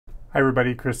Hi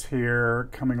everybody, Chris here,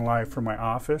 coming live from my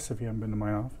office. If you haven't been to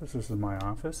my office, this is my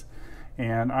office.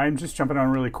 And I'm just jumping on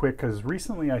really quick because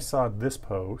recently I saw this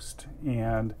post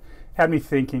and had me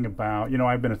thinking about,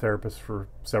 I've been a therapist for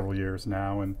several years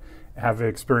now and have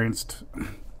experienced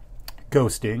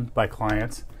ghosting by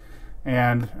clients.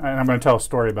 And I'm going to tell a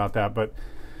story about that, but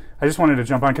I just wanted to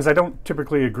jump on because I don't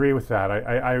typically agree with that.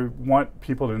 I want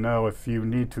people to know if you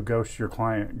need to ghost your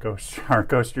client, ghost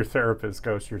your therapist,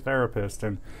 ghost your therapist.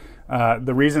 And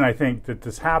the reason I think that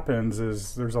this happens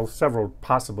is there's several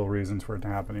possible reasons for it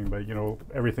happening, but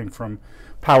everything from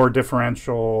power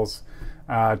differentials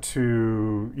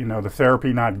to the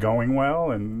therapy not going well,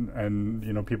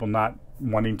 and people not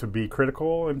wanting to be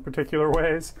critical in particular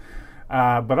ways.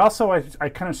 But also I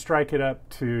kind of strike it up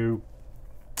to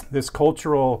this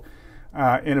cultural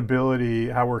inability,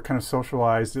 how we're kind of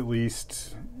socialized, at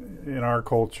least in our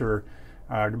culture,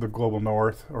 the global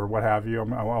north or what have you.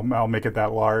 I'll make it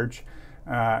that large.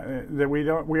 That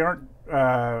we aren't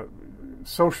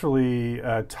socially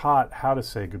taught how to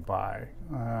say goodbye,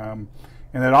 and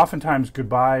that oftentimes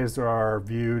goodbyes are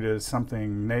viewed as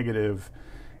something negative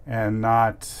and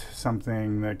not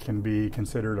something that can be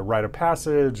considered a rite of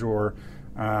passage or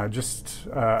just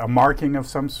a marking of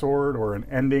some sort or an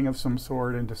ending of some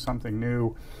sort into something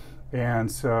new.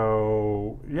 And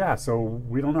so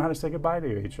we don't know how to say goodbye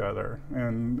to each other,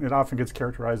 and it often gets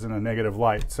characterized in a negative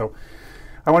light. So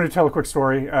I wanted to tell a quick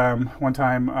story. One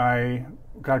time I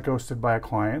got ghosted by a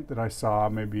client that I saw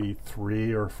maybe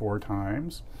 3 or 4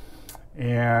 times,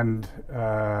 and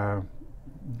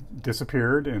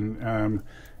disappeared. And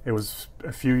it was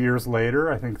a few years later,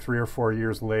 I think 3 or 4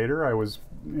 years later, I was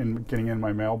getting in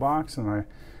my mailbox, and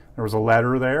there was a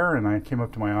letter there, and I came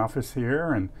up to my office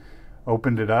here and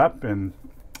opened it up, and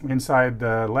inside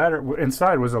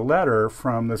was a letter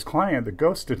from this client that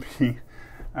ghosted me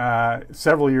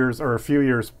several years or a few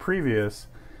years previous,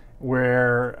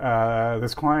 where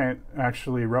this client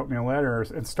actually wrote me a letter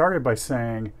and started by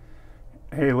saying,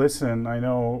 "Hey, listen, I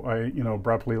know I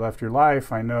abruptly left your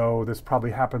life. I know this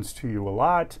probably happens to you a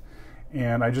lot,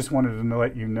 and I just wanted to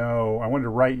let you know, I wanted to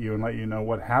write you and let you know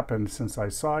what happened since I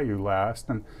saw you last."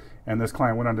 And this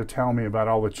client went on to tell me about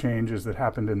all the changes that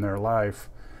happened in their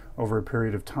life over a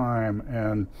period of time,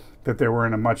 and that they were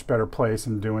in a much better place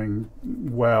and doing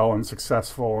well and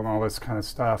successful and all this kind of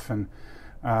stuff. And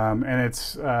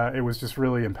it was just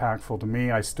really impactful to me.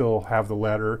 I still have the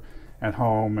letter at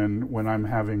home, and when I'm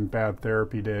having bad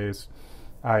therapy days,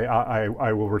 I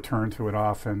will return to it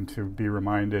often to be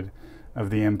reminded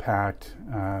of the impact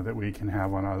that we can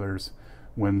have on others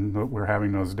when we're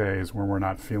having those days where we're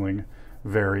not feeling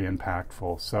very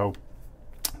impactful.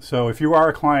 So if you are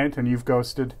a client and you've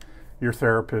ghosted your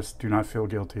therapist, do not feel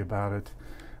guilty about it.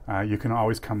 You can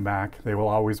always come back. They will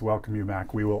always welcome you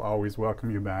back. We will always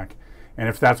welcome you back. And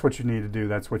if that's what you need to do,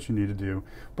 that's what you need to do.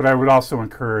 But I would also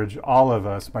encourage all of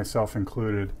us, myself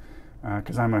included,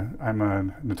 because I'm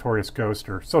a notorious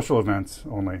ghoster. Social events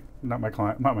only, not my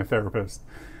client, not my therapist.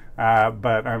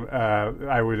 But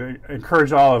I would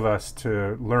encourage all of us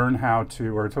to learn how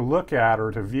to, or to look at,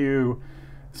 or to view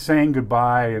saying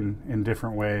goodbye in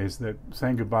different ways. That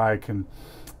saying goodbye can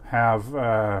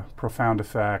have profound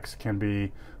effects, can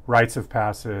be rites of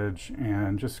passage,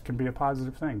 and just can be a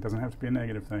positive thing. It doesn't have to be a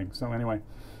negative thing. So anyway,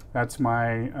 that's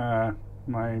my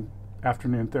my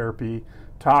afternoon therapy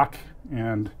talk.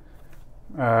 And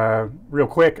real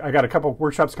quick, I got a couple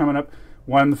workshops coming up.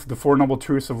 One, the 4 Noble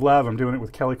Truths of Love. I'm doing it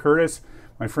with Kelly Curtis,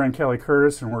 my friend Kelly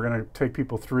Curtis, and we're going to take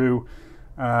people through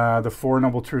the 4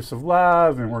 Noble Truths of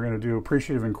Love, and we're going to do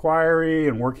appreciative inquiry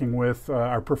and working with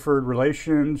our preferred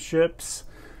relationships.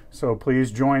 So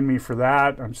please join me for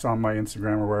that. I'm just on my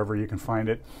Instagram or wherever you can find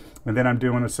it. And then I'm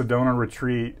doing a Sedona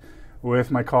retreat with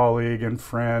my colleague and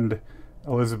friend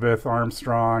Elizabeth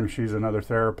Armstrong. She's another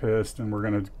therapist, and we're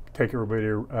going to take everybody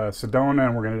to Sedona,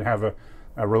 and we're going to have a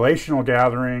relational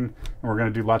gathering, and we're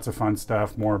going to do lots of fun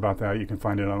stuff. More about that, you can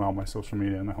find it on all my social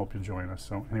media, and I hope you join us.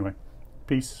 So anyway,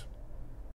 peace.